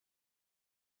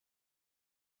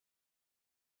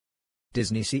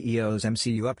Disney CEO's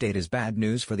MCU update is bad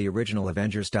news for the original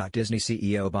Avengers. Disney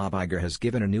CEO Bob Iger has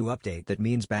given a new update that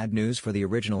means bad news for the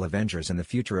original Avengers and the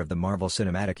future of the Marvel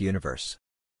Cinematic Universe.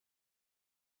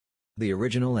 The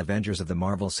original Avengers of the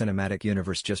Marvel Cinematic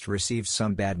Universe just received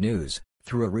some bad news,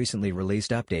 through a recently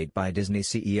released update by Disney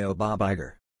CEO Bob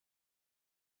Iger.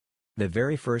 The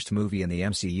very first movie in the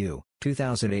MCU,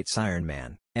 2008's Iron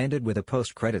Man, ended with a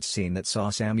post-credits scene that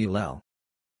saw Samuel L.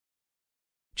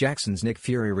 Jackson's Nick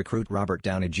Fury recruit Robert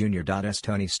Downey Jr. as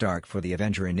Tony Stark for the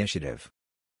Avenger Initiative.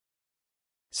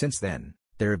 Since then,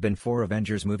 there have been 4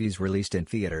 Avengers movies released in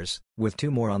theaters, with 2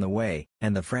 more on the way,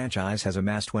 and the franchise has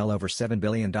amassed well over $7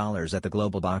 billion at the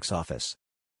global box office.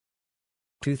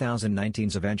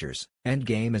 2019's Avengers: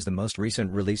 Endgame is the most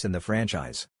recent release in the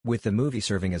franchise, with the movie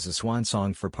serving as a swan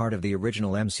song for part of the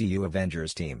original MCU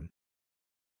Avengers team.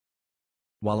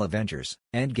 While Avengers: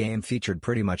 Endgame featured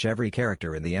pretty much every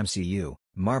character in the MCU,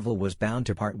 Marvel was bound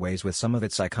to part ways with some of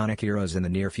its iconic heroes in the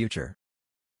near future.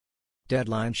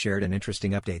 Deadline shared an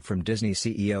interesting update from Disney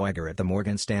CEO Iger at the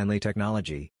Morgan Stanley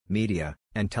Technology, Media,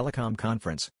 and Telecom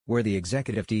Conference, where the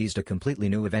executive teased a completely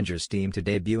new Avengers team to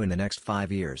debut in the next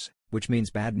 5 years, which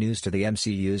means bad news to the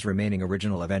MCU's remaining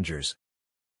original Avengers.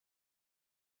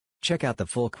 Check out the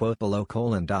full quote below.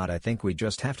 I think we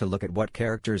just have to look at what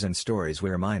characters and stories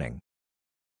we're mining.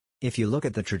 If you look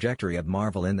at the trajectory of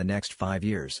Marvel in the next 5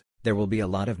 years, there will be a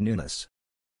lot of newness.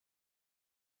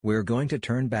 We're going to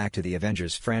turn back to the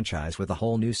Avengers franchise with a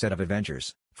whole new set of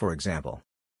Avengers, for example.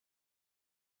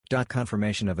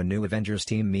 Confirmation of a new Avengers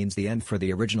team means the end for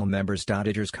the original members.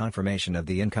 Iger's confirmation of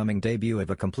the incoming debut of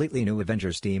a completely new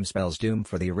Avengers team spells doom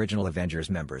for the original Avengers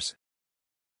members.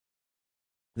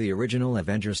 The original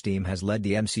Avengers team has led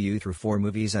the MCU through 4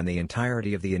 movies and the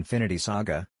entirety of the Infinity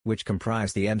Saga, which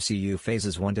comprise the MCU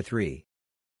phases 1 to 3.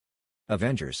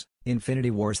 Avengers: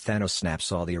 Infinity War's Thanos snap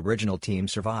saw the original team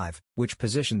survive, which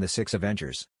positioned the 6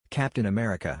 Avengers, Captain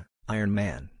America, Iron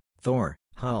Man, Thor,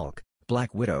 Hulk,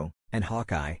 Black Widow, and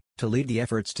Hawkeye, to lead the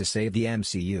efforts to save the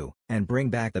MCU, and bring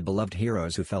back the beloved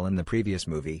heroes who fell in the previous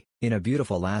movie, in a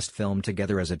beautiful last film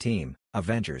together as a team,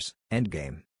 Avengers: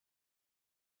 Endgame.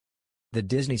 The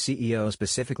Disney CEO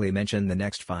specifically mentioned the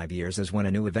next 5 years as when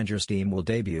a new Avengers team will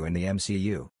debut in the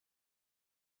MCU.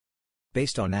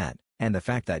 Based on that, and the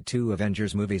fact that 2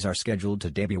 Avengers movies are scheduled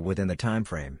to debut within the time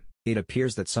frame, it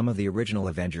appears that some of the original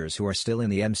Avengers who are still in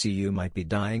the MCU might be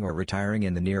dying or retiring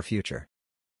in the near future.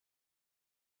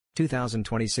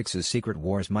 2026's Secret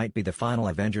Wars might be the final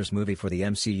Avengers movie for the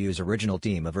MCU's original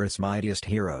team of Earth's mightiest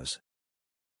heroes.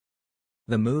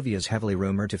 The movie is heavily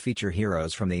rumored to feature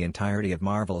heroes from the entirety of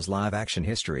Marvel's live-action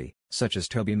history, such as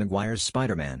Tobey Maguire's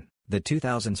Spider-Man, the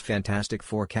 2000's Fantastic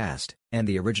Four cast, and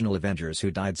the original Avengers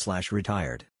who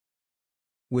died/retired.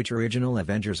 Which original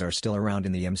Avengers are still around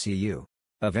in the MCU?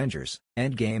 Avengers: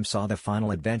 Endgame saw the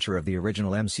final adventure of the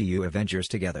original MCU Avengers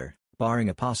together, barring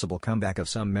a possible comeback of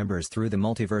some members through the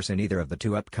multiverse in either of the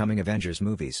 2 upcoming Avengers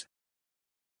movies.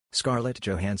 Scarlett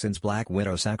Johansson's Black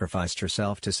Widow sacrificed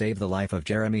herself to save the life of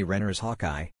Jeremy Renner's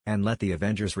Hawkeye, and let the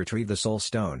Avengers retrieve the Soul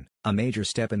Stone, a major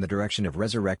step in the direction of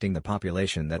resurrecting the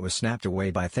population that was snapped away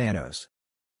by Thanos.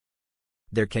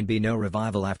 There can be no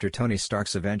revival after Tony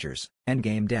Stark's Avengers: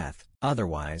 Endgame death,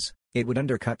 otherwise, it would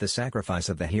undercut the sacrifice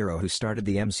of the hero who started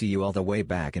the MCU all the way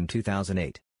back in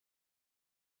 2008.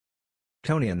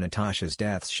 Tony and Natasha's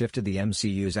deaths shifted the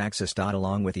MCU's axis.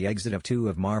 Along with the exit of 2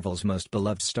 of Marvel's most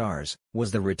beloved stars, was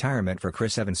the retirement for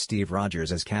Chris Evans' Steve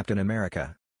Rogers as Captain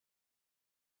America.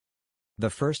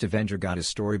 The first Avenger got his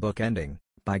storybook ending,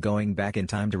 by going back in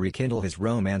time to rekindle his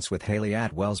romance with Hayley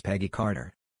Atwell's Peggy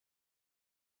Carter.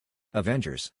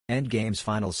 Avengers: Endgame's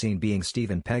final scene being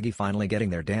Steve and Peggy finally getting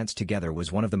their dance together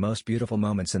was one of the most beautiful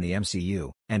moments in the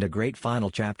MCU, and a great final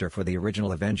chapter for the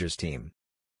original Avengers team.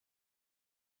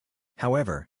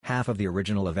 However, half of the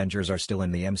original Avengers are still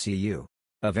in the MCU.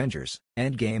 Avengers: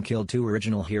 Endgame killed 2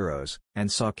 original heroes,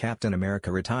 and saw Captain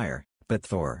America retire, but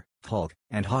Thor, Hulk,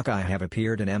 and Hawkeye have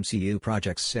appeared in MCU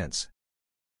projects since.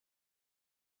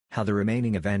 How the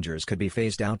remaining Avengers could be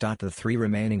phased out. The 3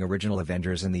 remaining original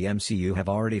Avengers in the MCU have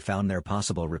already found their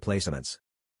possible replacements.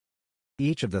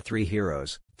 Each of the 3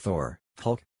 heroes, Thor,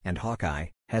 Hulk, and Hawkeye,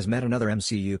 has met another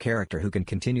MCU character who can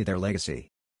continue their legacy.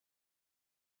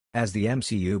 As the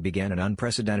MCU began an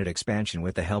unprecedented expansion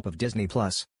with the help of Disney+,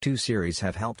 2 series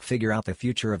have helped figure out the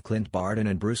future of Clint Barton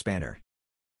and Bruce Banner.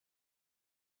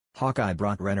 Hawkeye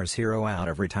brought Renner's hero out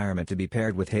of retirement to be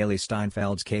paired with Haley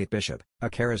Steinfeld's Kate Bishop, a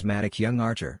charismatic young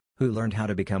archer, who learned how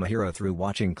to become a hero through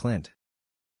watching Clint.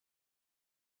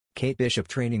 Kate Bishop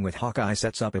training with Hawkeye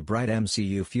sets up a bright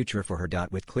MCU future for her.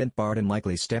 With Clint Barton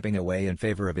likely stepping away in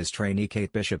favor of his trainee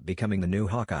Kate Bishop becoming the new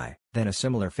Hawkeye, then a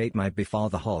similar fate might befall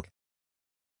the Hulk.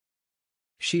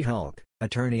 She-Hulk,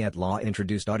 attorney-at-law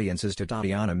introduced audiences to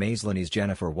Tatiana Maslany's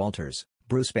Jennifer Walters,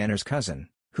 Bruce Banner's cousin,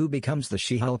 who becomes the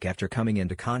She-Hulk after coming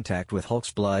into contact with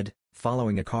Hulk's blood,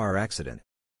 following a car accident.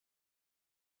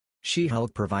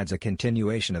 She-Hulk provides a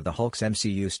continuation of the Hulk's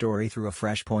MCU story through a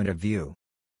fresh point of view.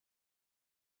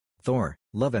 Thor,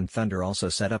 Love and Thunder also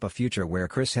set up a future where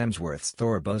Chris Hemsworth's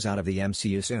Thor bows out of the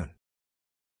MCU soon.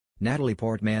 Natalie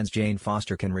Portman's Jane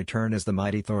Foster can return as the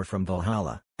mighty Thor from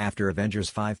Valhalla, after Avengers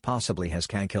 5 possibly has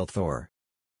can kill Thor.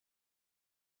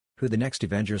 Who the next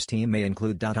Avengers team may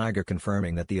include. Iger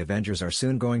confirming that the Avengers are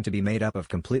soon going to be made up of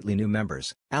completely new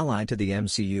members, allied to the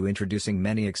MCU, introducing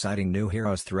many exciting new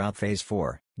heroes throughout Phase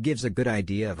 4, gives a good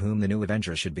idea of whom the new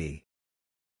Avengers should be.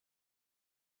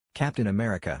 Captain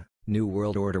America, New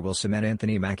World Order will cement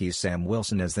Anthony Mackie's Sam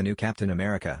Wilson as the new Captain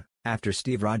America, after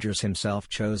Steve Rogers himself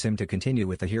chose him to continue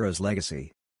with the hero's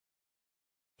legacy.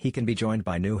 He can be joined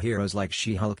by new heroes like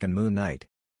She-Hulk and Moon Knight.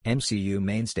 MCU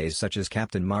mainstays such as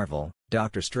Captain Marvel,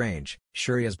 Doctor Strange,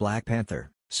 Shuri as Black Panther,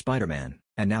 Spider-Man,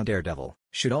 and now Daredevil,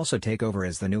 should also take over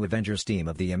as the new Avengers team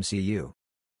of the MCU.